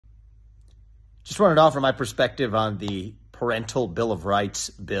Just wanted to offer my perspective on the Parental Bill of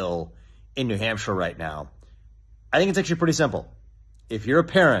Rights bill in New Hampshire right now. I think it's actually pretty simple. If you're a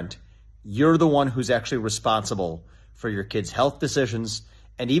parent, you're the one who's actually responsible for your kids' health decisions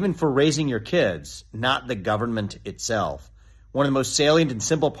and even for raising your kids, not the government itself. One of the most salient and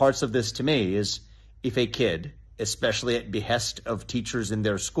simple parts of this to me is if a kid, especially at behest of teachers in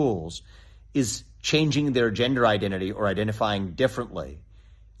their schools, is changing their gender identity or identifying differently,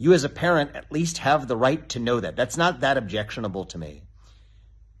 you as a parent at least have the right to know that. That's not that objectionable to me.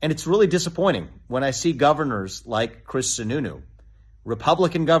 And it's really disappointing when I see governors like Chris Sununu,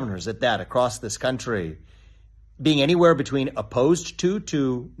 Republican governors at that, across this country, being anywhere between opposed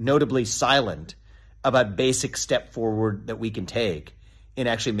to notably silent about basic step forward that we can take in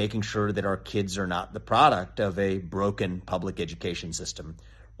actually making sure that our kids are not the product of a broken public education system,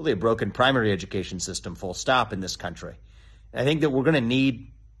 really a broken primary education system, full stop, in this country. And I think that we're going to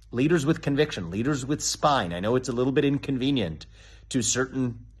need leaders with conviction, leaders with spine. I know it's a little bit inconvenient to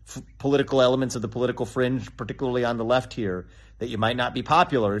certain political elements of the political fringe, particularly on the left here, that you might not be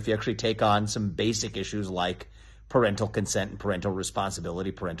popular if you actually take on some basic issues like parental consent and parental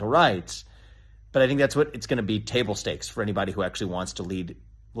responsibility, parental rights. But I think that's what it's going to be, table stakes for anybody who actually wants to lead,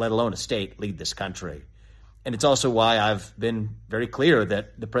 let alone a state, lead this country. And it's also why I've been very clear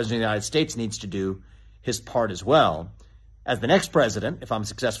that the President of the United States needs to do his part as well. As the next president, if I'm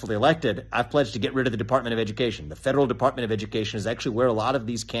successfully elected, I've pledged to get rid of the Department of Education. The federal Department of Education is actually where a lot of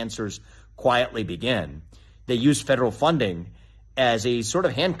these cancers quietly begin. They use federal funding as a sort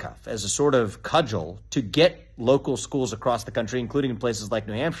of handcuff, as a sort of cudgel to get local schools across the country, including in places like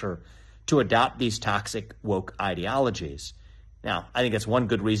New Hampshire, to adopt these toxic woke ideologies. Now, I think that's one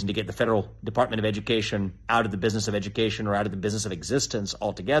good reason to get the federal Department of Education out of the business of education or out of the business of existence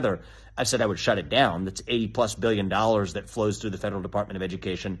altogether. I've said I would shut it down. That's $80+ billion that flows through the federal Department of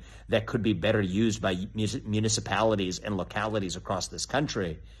Education that could be better used by municipalities and localities across this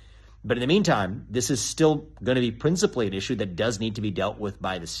country. But in the meantime, this is still going to be principally an issue that does need to be dealt with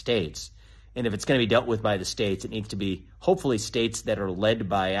by the states. And if it's going to be dealt with by the states, it needs to be hopefully states that are led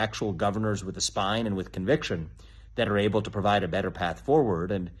by actual governors with a spine and with conviction that are able to provide a better path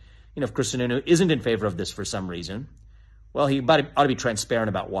forward. And, if Chris Sununu isn't in favor of this for some reason, well, he ought to be transparent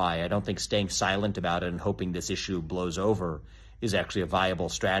about why. I don't think staying silent about it and hoping this issue blows over is actually a viable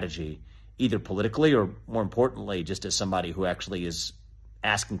strategy, either politically or, more importantly, just as somebody who actually is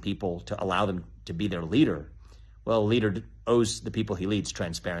asking people to allow them to be their leader. Well, a leader owes the people he leads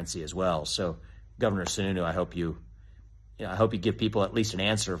transparency as well. So, Governor Sununu, I hope you give people at least an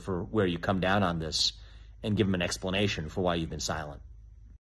answer for where you come down on this, and give them an explanation for why you've been silent.